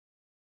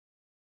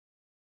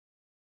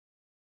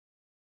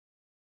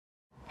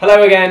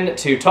Hello again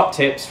to Top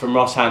Tips from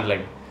Ross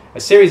Handling,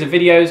 a series of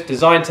videos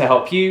designed to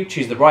help you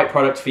choose the right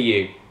product for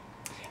you.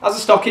 As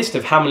a stockist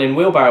of Hamlin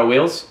wheelbarrow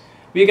wheels,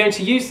 we are going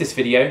to use this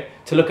video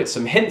to look at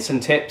some hints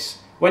and tips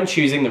when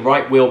choosing the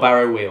right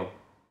wheelbarrow wheel.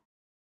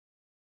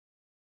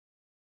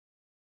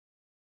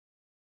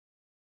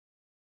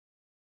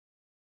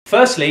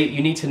 Firstly,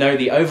 you need to know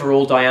the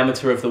overall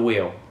diameter of the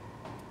wheel.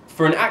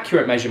 For an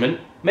accurate measurement,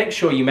 make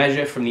sure you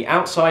measure from the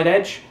outside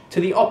edge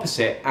to the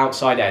opposite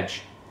outside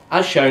edge,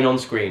 as shown on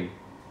screen.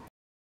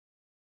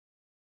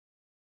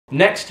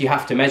 Next, you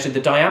have to measure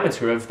the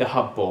diameter of the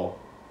hub bore.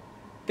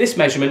 This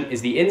measurement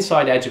is the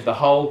inside edge of the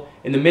hole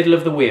in the middle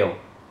of the wheel,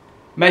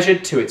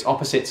 measured to its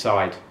opposite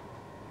side.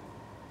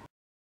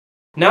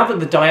 Now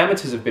that the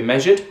diameters have been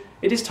measured,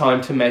 it is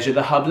time to measure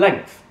the hub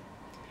length.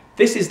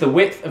 This is the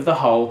width of the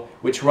hole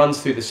which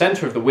runs through the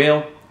centre of the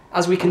wheel,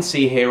 as we can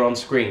see here on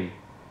screen.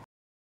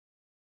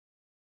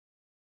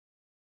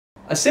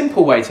 A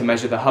simple way to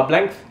measure the hub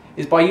length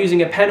is by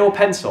using a pen or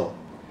pencil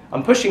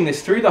and pushing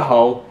this through the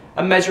hole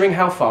and measuring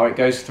how far it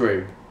goes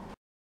through.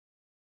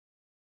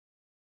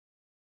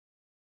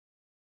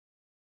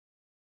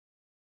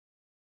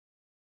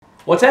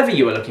 Whatever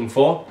you are looking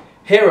for,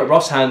 here at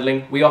Ross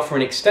Handling we offer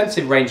an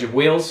extensive range of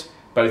wheels,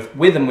 both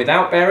with and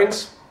without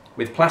bearings,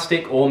 with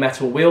plastic or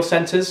metal wheel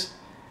centres,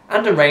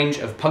 and a range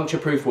of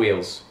puncture-proof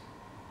wheels.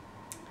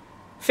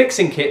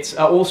 Fixing kits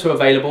are also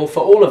available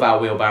for all of our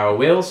wheelbarrow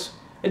wheels,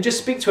 and just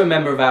speak to a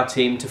member of our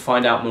team to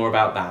find out more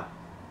about that.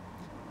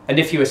 And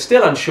if you are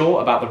still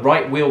unsure about the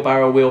right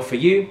wheelbarrow wheel for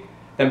you,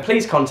 then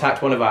please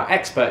contact one of our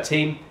expert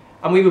team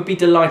and we would be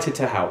delighted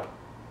to help.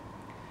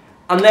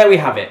 And there we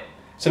have it,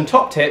 some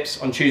top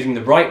tips on choosing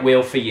the right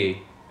wheel for you.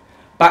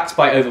 Backed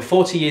by over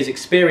 40 years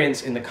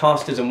experience in the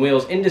casters and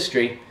wheels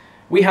industry,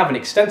 we have an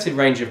extensive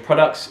range of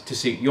products to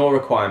suit your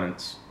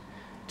requirements.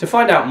 To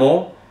find out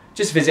more,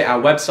 just visit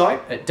our website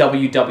at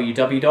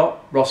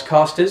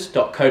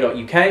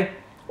www.rosscasters.co.uk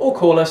or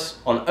call us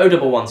on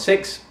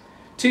 0116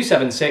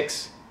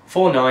 276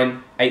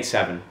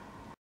 4987.